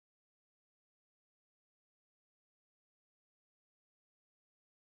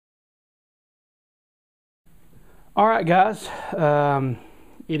Alright guys,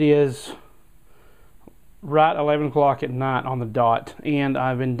 it is right 11 o'clock at night on the dot, and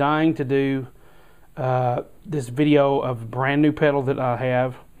I've been dying to do this video of a brand new pedal that I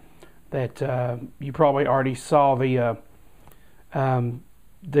have that you probably already saw the kind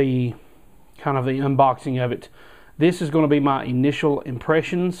of the unboxing of it. This is going to be my initial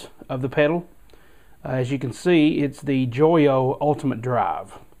impressions of the pedal. As you can see, it's the Joyo Ultimate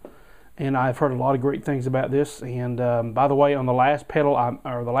Drive. And I've heard a lot of great things about this. And by the way, on the last pedal,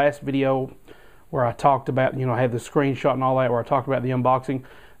 or the last video where I talked about, I had the screenshot and all that, where I talked about the unboxing,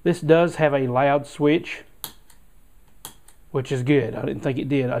 this does have a loud switch, which is good. I didn't think it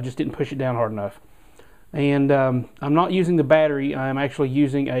did. I just didn't push it down hard enough. And I'm not using the battery. I'm actually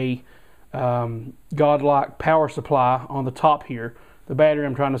using a godlike power supply on the top here. The battery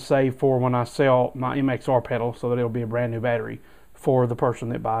I'm trying to save for when I sell my MXR pedal, so that it'll be a brand new battery for the person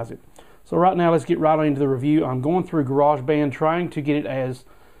that buys it. So right now, let's get right on into the review. I'm going through GarageBand, trying to get it as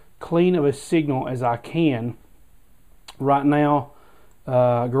clean of a signal as I can. Right now,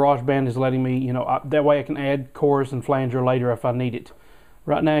 GarageBand is letting me, that way I can add chorus and flanger later if I need it.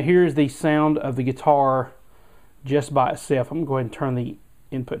 Right now, here's the sound of the guitar just by itself. I'm going to go ahead and turn the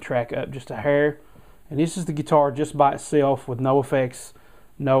input track up just a hair. And this is the guitar just by itself with no effects,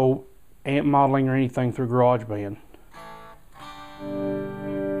 no amp modeling or anything through GarageBand.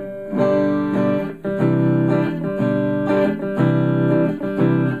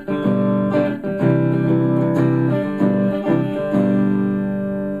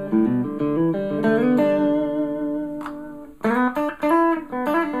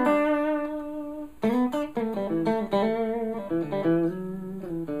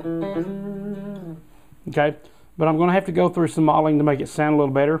 Okay, but I'm going to have to go through some modeling to make it sound a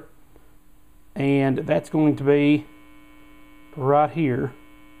little better, and that's going to be right here.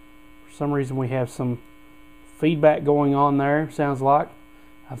 For some reason we have some feedback going on there, sounds like.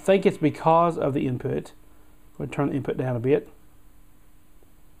 I think it's because of the input. I'm going to turn the input down a bit.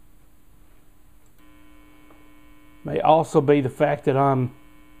 May also be the fact that I'm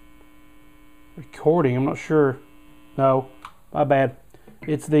recording. I'm not sure. No, my bad.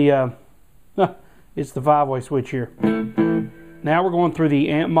 It's the it's the 5-way switch here. Now we're going through the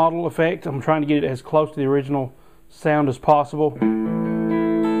amp model effect. I'm trying to get it as close to the original sound as possible.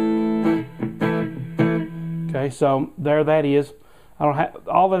 Okay, so there that is. I don't have,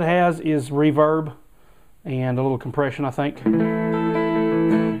 all that it has is reverb and a little compression, I think.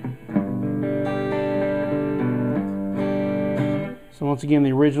 So once again,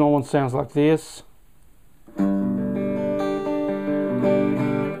 the original one sounds like this.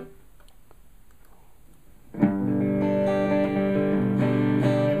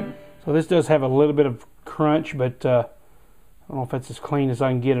 So this does have a little bit of crunch, but I don't know if that's as clean as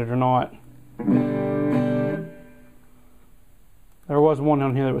I can get it or not. There was one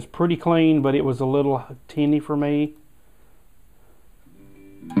on here that was pretty clean, but it was a little tinny for me.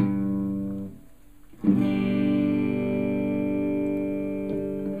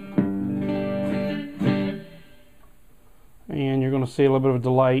 And you're going to see a little bit of a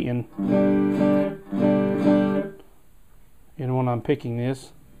delay in when I'm picking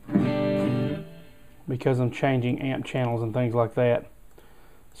this, because I'm changing amp channels and things like that.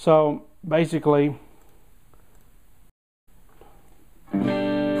 So basically,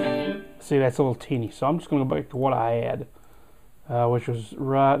 see, that's a little teeny. So I'm just going to go back to what I had, which was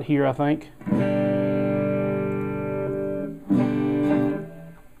right here, I think.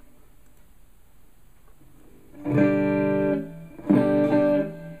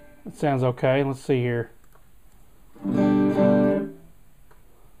 It sounds okay. Let's see here.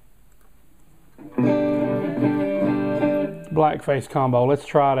 Blackface combo. Let's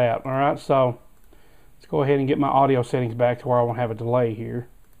try it out. All right, so let's go ahead and get my audio settings back to where I won't have a delay here.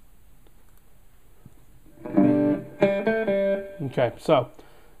 Okay, so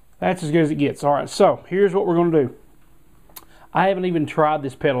that's as good as it gets. All right, so here's what we're going to do. I haven't even tried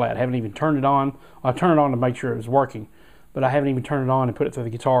this pedal out. I haven't even turned it on. I turned it on to make sure it was working, but I haven't even turned it on and put it through the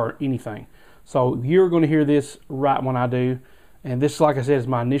guitar or anything. So you're going to hear this right when I do. And this, like I said, is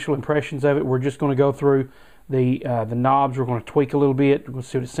my initial impressions of it. We're just going to go through the knobs. We're going to tweak a little bit. We're going to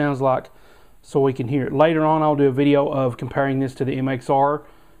see what it sounds like so we can hear it. Later on, I'll do a video of comparing this to the MXR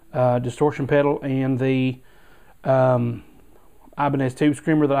distortion pedal and the Ibanez Tube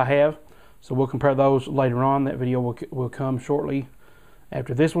Screamer that I have. So we'll compare those later on. That video will come shortly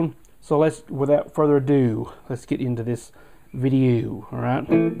after this one. So let's, without further ado, let's get into this video. All right.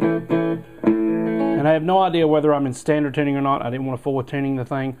 And I have no idea whether I'm in standard tuning or not. I didn't want to fool with tuning the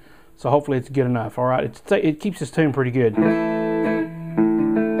thing. So hopefully it's good enough. All right. It keeps its tune pretty good.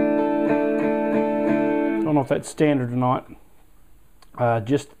 don't know if that's standard or not.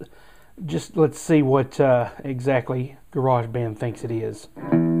 Just let's see what exactly GarageBand thinks it is.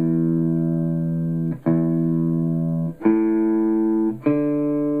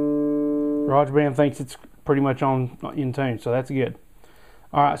 GarageBand thinks it's pretty much in tune, so that's good.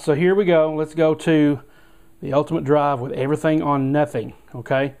 All right, so here we go. Let's go to the Ultimate Drive with everything on nothing,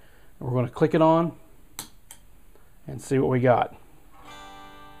 okay? We're going to click it on and see what we got.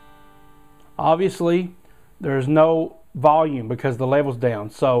 Obviously, there's no volume because the level's down,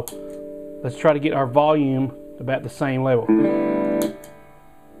 so let's try to get our volume about the same level.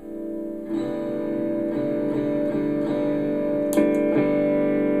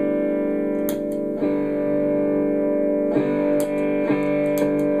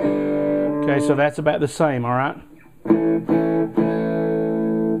 Okay, so that's about the same, all right?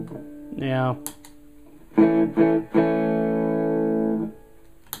 Now,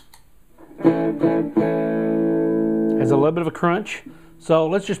 has a little bit of a crunch. So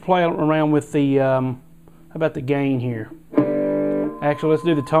let's just play around with the, how about the gain here? Actually, let's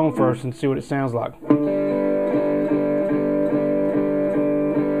do the tone first and see what it sounds like.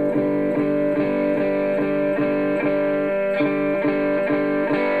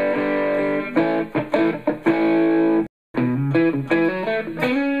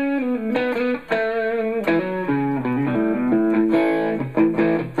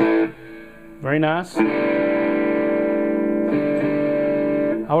 Very nice.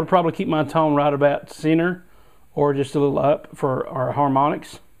 I would probably keep my tone right about center or just a little up for our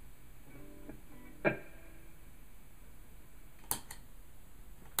harmonics.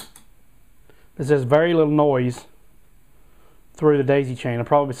 This has very little noise through the daisy chain. It'd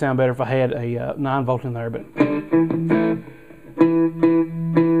probably sound better if I had a 9-volt in there, but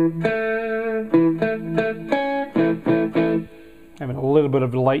having a little bit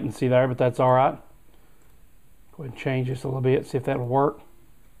of latency there, but that's all right. Go ahead and change this a little bit, see if that'll work.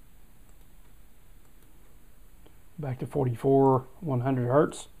 Back to 44, 100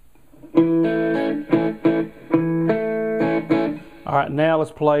 hertz. All right, now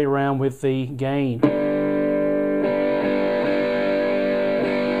let's play around with the gain.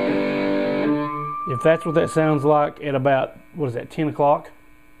 If that's what that sounds like at about, what is that, 10 o'clock,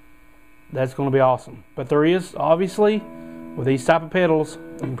 that's going to be awesome. But there is, obviously, with these type of pedals,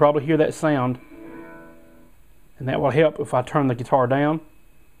 you can probably hear that sound, and that will help if I turn the guitar down.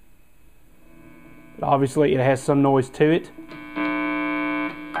 But obviously, it has some noise to it.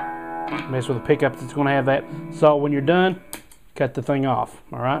 Mess with the pickups, it's going to have that. So when you're done, cut the thing off.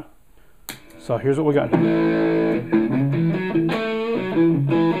 All right. So here's what we got.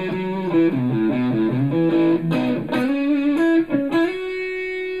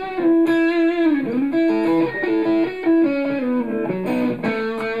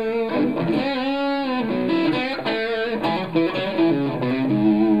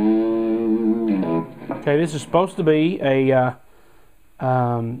 Okay, this is supposed to be a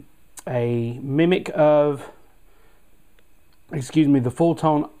mimic of, excuse me, the full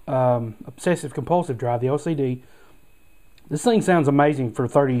tone obsessive compulsive drive, the OCD. This thing sounds amazing for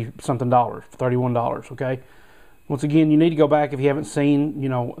 $30-something, $31. Okay. Once again, you need to go back if you haven't seen, you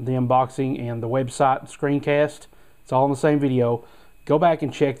know, the unboxing and the website screencast. It's all in the same video. Go back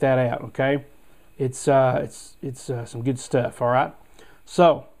and check that out. Okay. It's some good stuff. All right.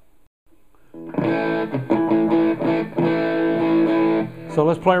 So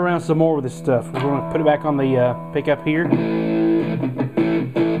let's play around some more with this stuff. We're going to put it back on the pickup here.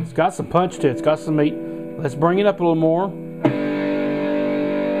 It's got some punch to it. It's got some meat. Let's bring it up a little more.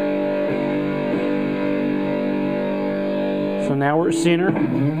 So now we're at center.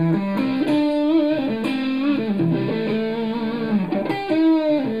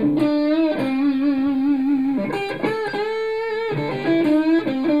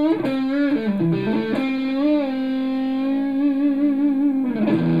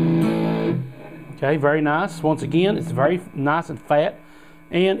 Okay, very nice. Once again, it's very nice and fat,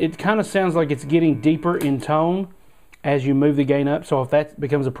 and it kind of sounds like it's getting deeper in tone as you move the gain up. So if that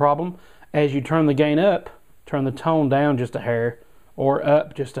becomes a problem, as you turn the gain up, turn the tone down just a hair, or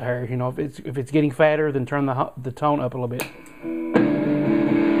up just a hair. You know, if it's getting fatter, then turn the tone up a little bit.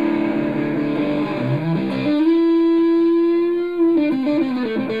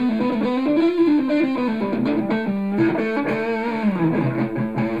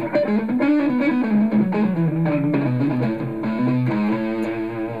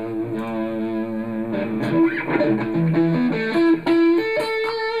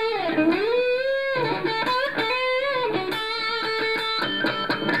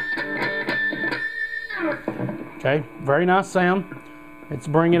 Okay, very nice sound. Let's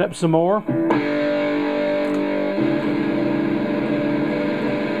bring it up some more.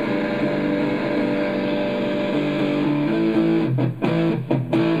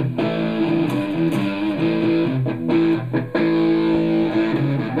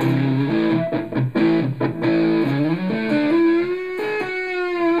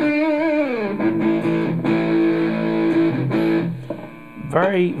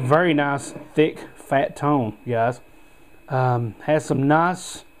 Very, very nice, thick, fat tone, guys. Has some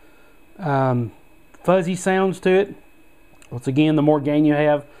nice fuzzy sounds to it. Once again, the more gain you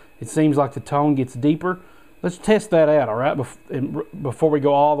have, it seems like the tone gets deeper. Let's test that out, all right, before we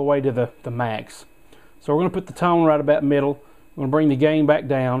go all the way to the max. So we're going to put the tone right about middle. We're going to bring the gain back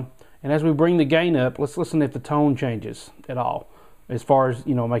down. And as we bring the gain up, let's listen if the tone changes at all, as far as,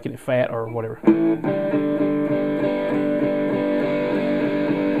 you know, making it fat or whatever.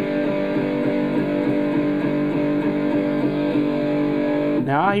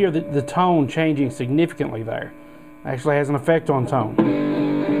 Now I hear the tone changing significantly there. Actually has an effect on tone.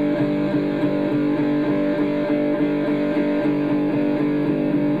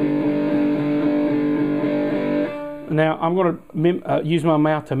 Now I'm going to use my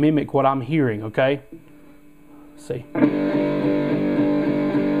mouth to mimic what I'm hearing, okay? Let's see.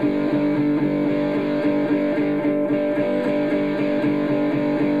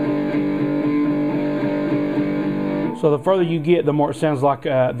 So the further you get, the more it sounds like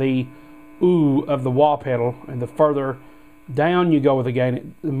the ooh of the wah pedal, and the further down you go with the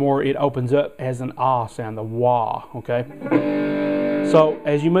gain, the more it opens up as an ah sound, the wah, okay? So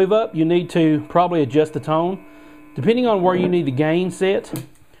as you move up, you need to probably adjust the tone. Depending on where you need the gain set,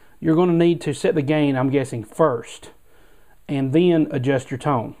 you're going to need to set the gain, I'm guessing, first, and then adjust your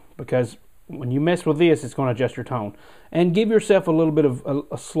tone, because when you mess with this, it's going to adjust your tone. And give yourself a little bit of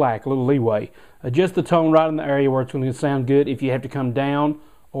a slack, a little leeway. Adjust the tone right in the area where it's going to sound good if you have to come down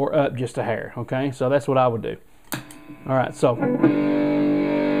or up just a hair, okay? So that's what I would do. All right, so.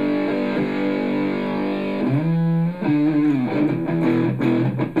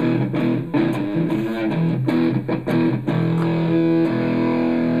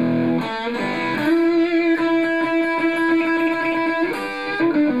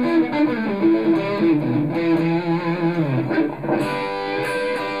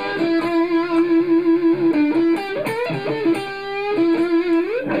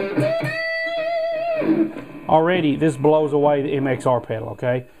 Already, this blows away the MXR pedal,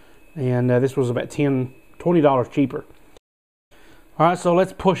 okay? And this was about $20 cheaper. All right, so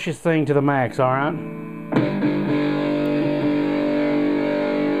let's push this thing to the max, all right?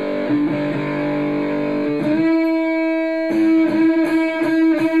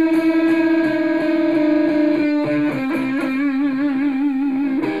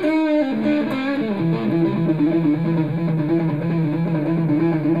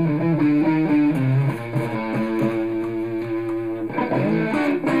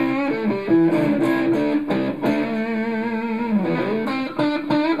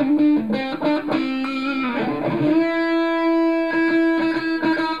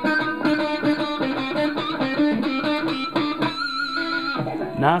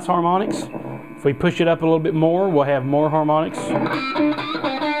 Nice harmonics. If we push it up a little bit more, we'll have more harmonics.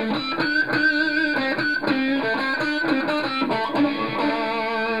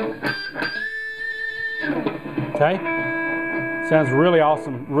 Okay? Sounds really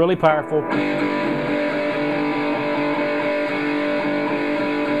awesome, really powerful.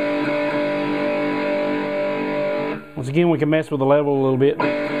 Once again, we can mess with the level a little bit.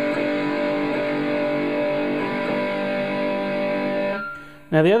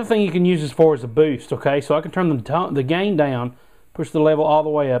 Now the other thing you can use this for is a boost, okay? So I can turn the gain down, push the level all the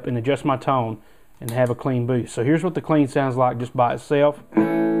way up, and adjust my tone and have a clean boost. So here's what the clean sounds like just by itself.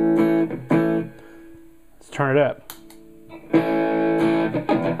 Let's turn it up.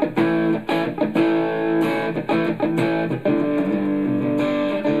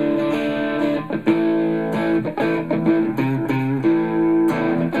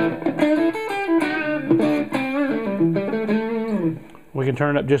 We can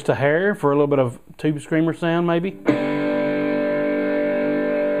turn it up just a hair for a little bit of Tube Screamer sound, maybe. So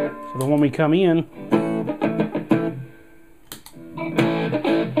that when we come in,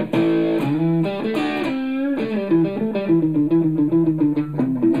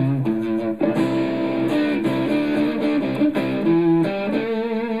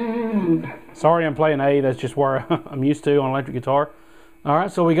 sorry I'm playing A, that's just where I'm used to on electric guitar.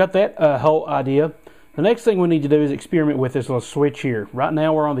 Alright, so we got that whole idea. The next thing we need to do is experiment with this little switch here. Right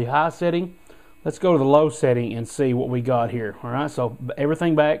now we're on the high setting. Let's go to the low setting and see what we got here. All right, so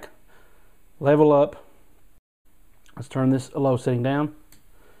everything back, level up. Let's turn this low setting down.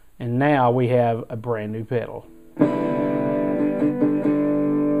 And now we have a brand new pedal.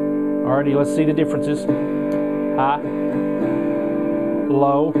 Alrighty, let's see the differences. High,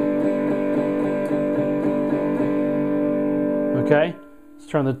 low. Okay,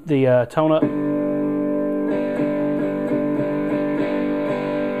 let's turn the tone up.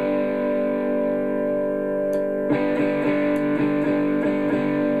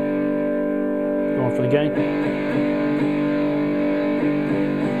 gain.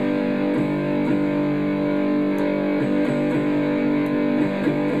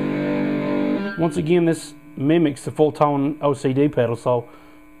 Once again, this mimics the full tone OCD pedal, so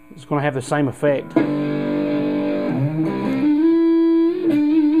it's going to have the same effect.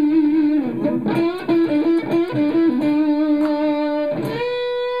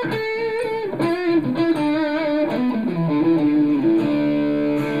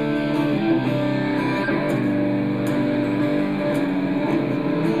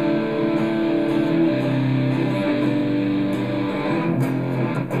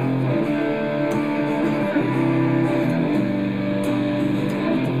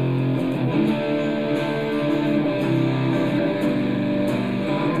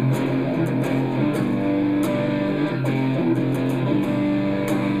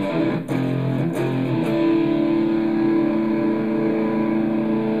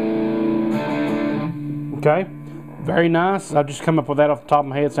 Okay, very nice. I've just come up with that off the top of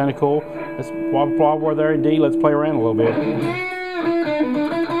my head. It sounded cool. While we're there in D, let's play around a little bit.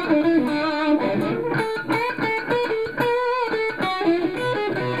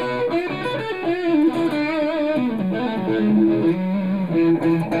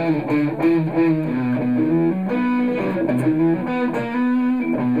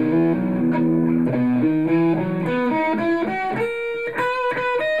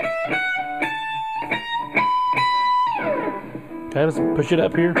 Okay, let's push it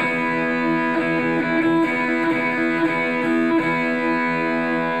up here.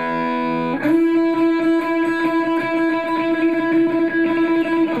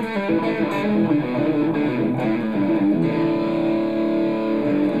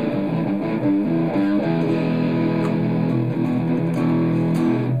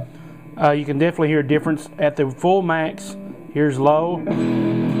 You can definitely hear a difference at the full max. Here's low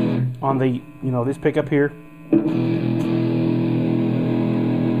on the, this pickup here.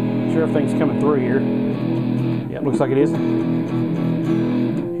 Sure everything's coming through here. Yeah, it looks like it is.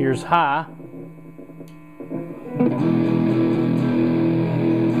 Here's high.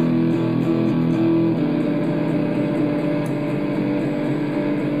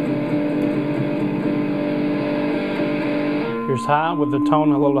 Here's high with the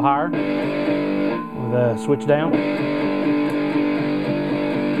tone a little higher. With a switch down.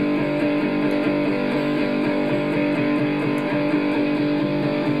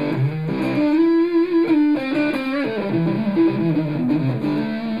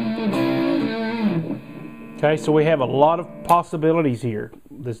 Okay, so we have a lot of possibilities here,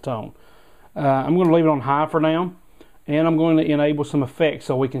 this tone. I'm going to leave it on high for now, and I'm going to enable some effects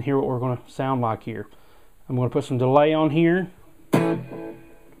so we can hear what we're going to sound like here. I'm going to put some delay on here, a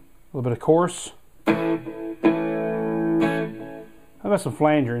little bit of chorus. How about some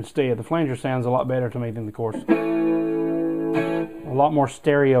flanger instead? The flanger sounds a lot better to me than the chorus. A lot more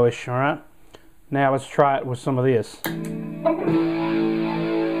stereo-ish, all right? Now let's try it with some of this.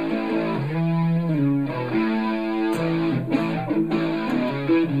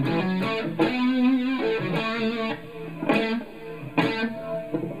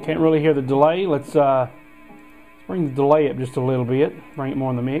 Can't really hear the delay. Let's bring the delay up just a little bit. Bring it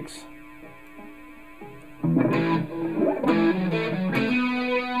more in the mix.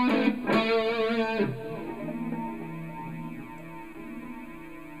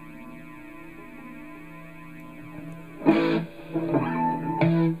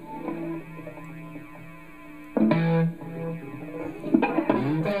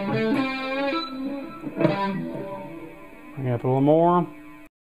 Bring it up a little more.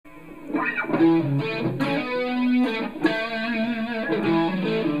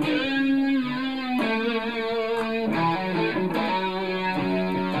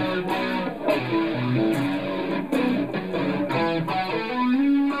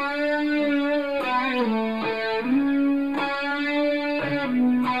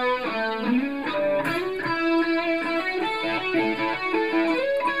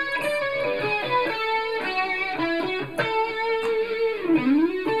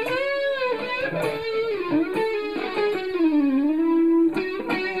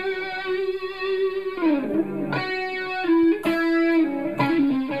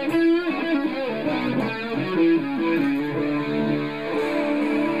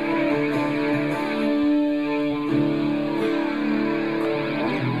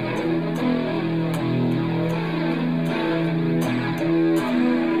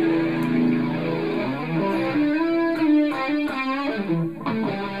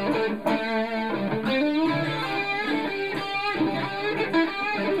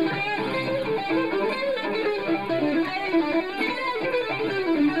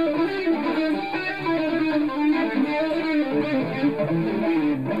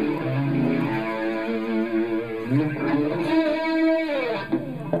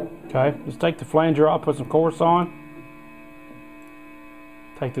 Okay, let's take the flanger off, put some coarse on.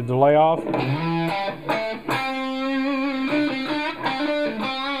 Take the delay off.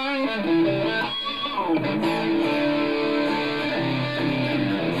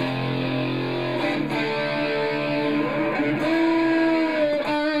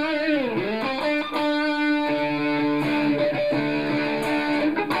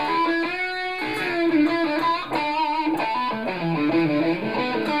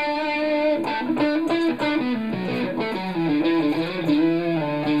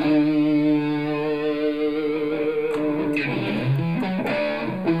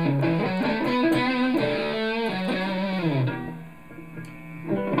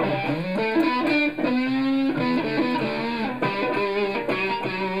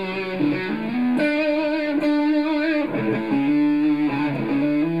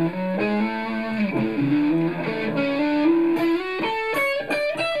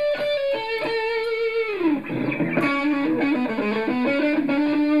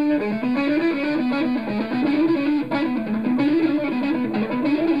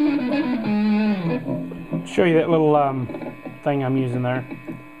 Show you that little thing I'm using there.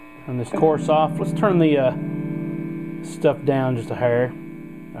 Turn this coarse off. Let's turn the stuff down just a hair.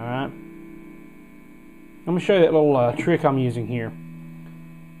 Alright. Let me show you that little trick I'm using here.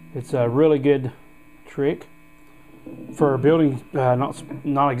 It's a really good trick for building,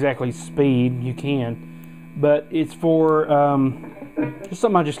 not exactly speed, you can, but it's for just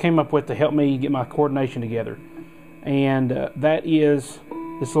something I just came up with to help me get my coordination together. And that is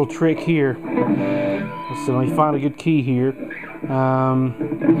this little trick here. So let me find a good key here.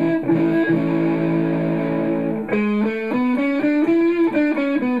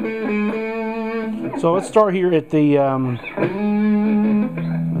 So let's start here at the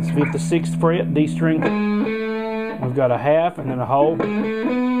let's hit the 6th fret, D string. We've got a half and then a whole.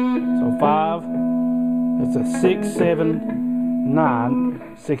 So 5. It's a 6, 7,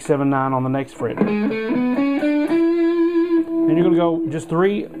 9. 6, 7, 9 on the next fret. And you're going to go just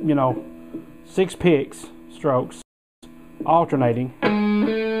 3, 6 picks, strokes, alternating.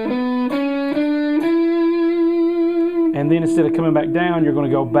 And then instead of coming back down, you're going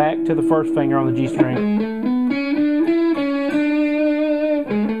to go back to the first finger on the G string.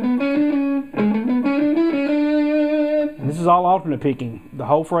 And this is all alternate picking, the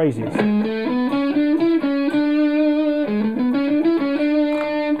whole phrase is.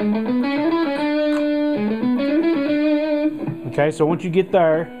 Okay, so once you get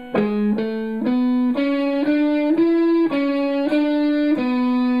there,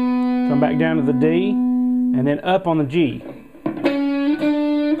 come back down to the D, and then up on the G.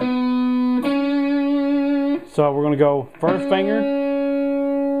 So we're going to go first finger,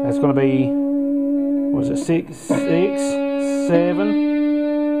 that's going to be, what is it, 6, 6,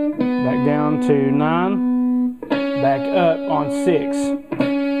 7, back down to 9, back up on 6.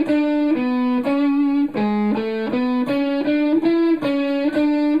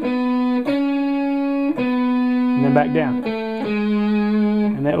 And then back down.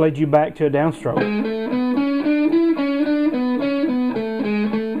 And that leads you back to a downstroke.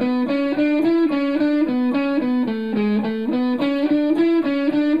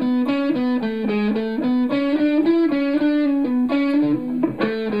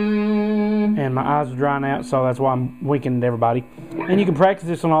 And my eyes are drying out, so that's why I'm winking at everybody. And you can practice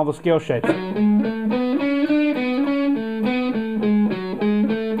this on all the scale shapes.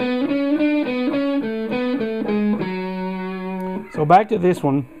 So back to this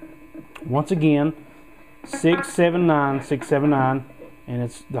one, once again, 6, 7, 9, 6, 7, 9, and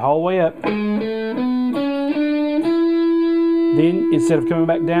it's the whole way up. Then instead of coming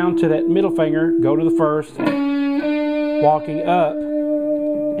back down to that middle finger, go to the first, walking up,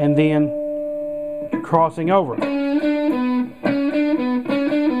 and then crossing over.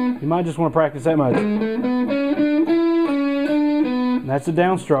 You might just want to practice that much. And that's a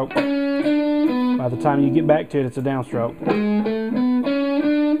downstroke. By the time you get back to it, it's a downstroke.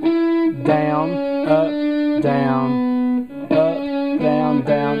 Down, up, down, up, down,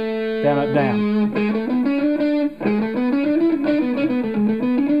 down, down, up, down.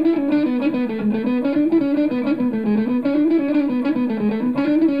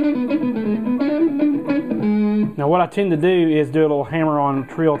 Now what I tend to do is do a little hammer-on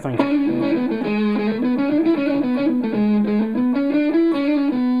trill thing.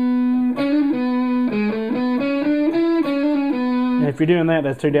 And if you're doing that,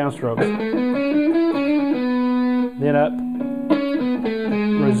 that's 2 downstrokes. Then up,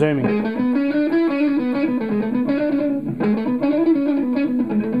 resuming.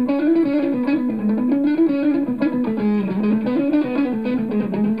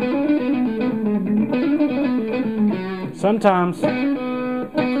 sometimes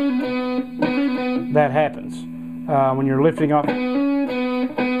that happens when you're lifting off.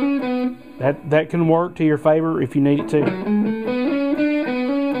 That can work to your favor if you need it to.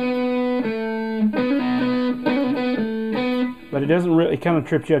 But it doesn't really, it kind of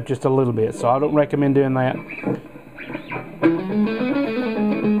trips you up just a little bit, so I don't recommend doing that.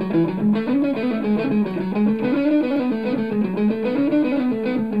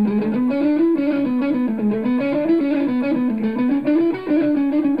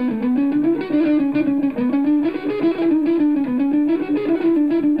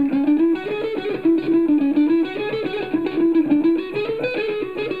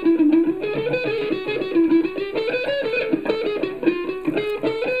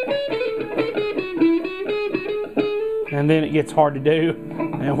 And then it gets hard to do,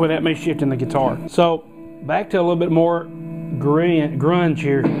 and without me shifting the guitar. So back to a little bit more grunge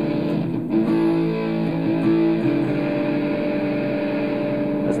here.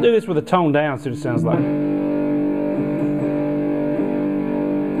 Let's do this with a tone down, see what it sounds like.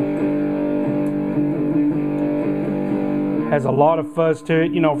 Has a lot of fuzz to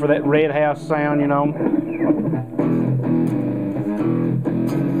it, you know, for that Red House sound, you know.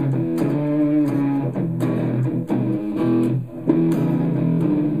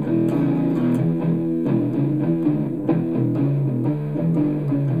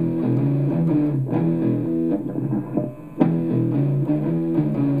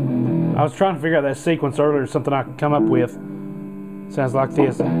 I was trying to figure out that sequence earlier, something I could come up with. Sounds like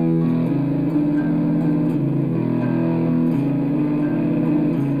this. And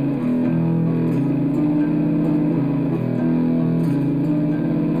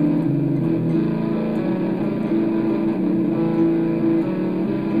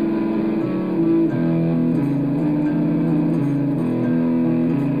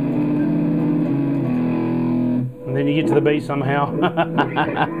then you get to the beat somehow.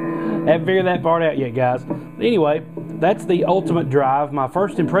 Haven't figured that part out yet, guys. But anyway, that's the Ultimate Drive. My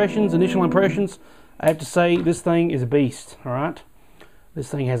first impressions, initial impressions, I have to say this thing is a beast, all right? This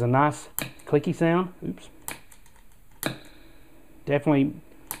thing has a nice clicky sound. Oops. Definitely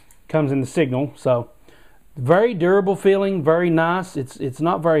comes in the signal, so very durable feeling, very nice. It's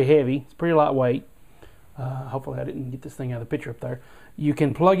not very heavy. It's pretty lightweight. Hopefully I didn't get this thing out of the picture up there. You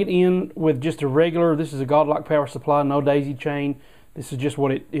can plug it in with just a regular, this is a Godlock power supply, no daisy chain. This is just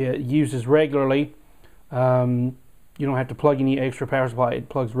what it uses regularly. You don't have to plug any extra power supply. It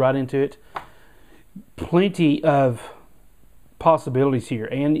plugs right into it. Plenty of possibilities here.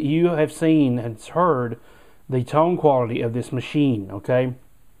 And you have seen and heard the tone quality of this machine, okay?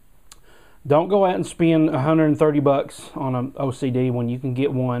 Don't go out and spend 130 bucks on an OCD when you can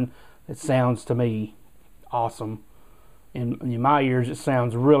get one that sounds, to me, awesome. In my ears, it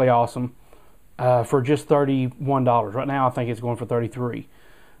sounds really awesome. For just $31. Right now I think it's going for $33.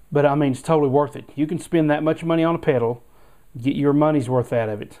 But I mean, it's totally worth it. You can spend that much money on a pedal, get your money's worth out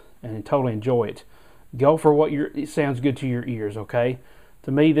of it, and totally enjoy it. Go for what it sounds good to your ears, okay?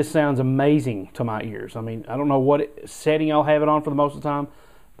 To me, this sounds amazing to my ears. I mean, I don't know what setting I'll have it on for the most of the time,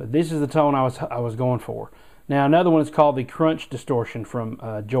 but this is the tone I was going for. Now another one is called the Crunch Distortion from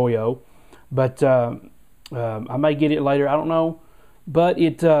Joyo, but I may get it later, I don't know. But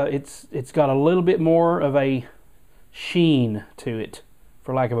it's got a little bit more of a sheen to it,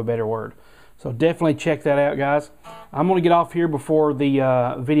 for lack of a better word. So definitely check that out, guys. I'm going to get off here before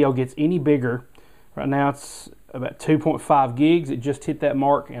the video gets any bigger. Right now it's about 2.5 gigs. It just hit that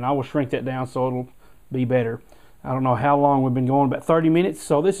mark, and I will shrink that down so it'll be better. I don't know how long we've been going, about 30 minutes.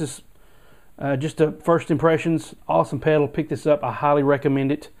 So this is just a first impressions. Awesome pedal. Pick this up. I highly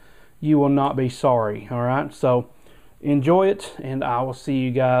recommend it. You will not be sorry. All right. So enjoy it, and I will see you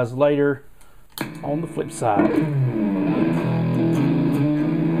guys later on the flip side.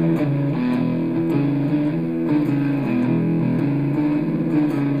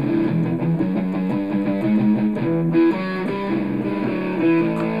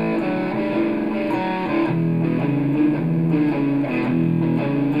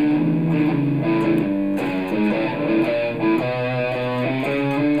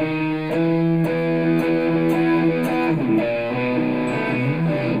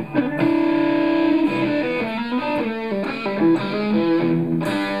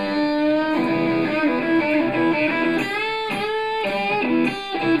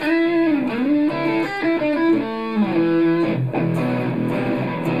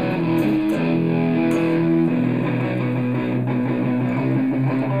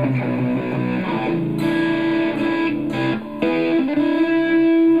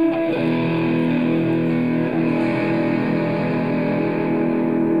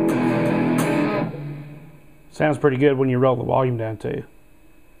 Sounds pretty good when you roll the volume down too.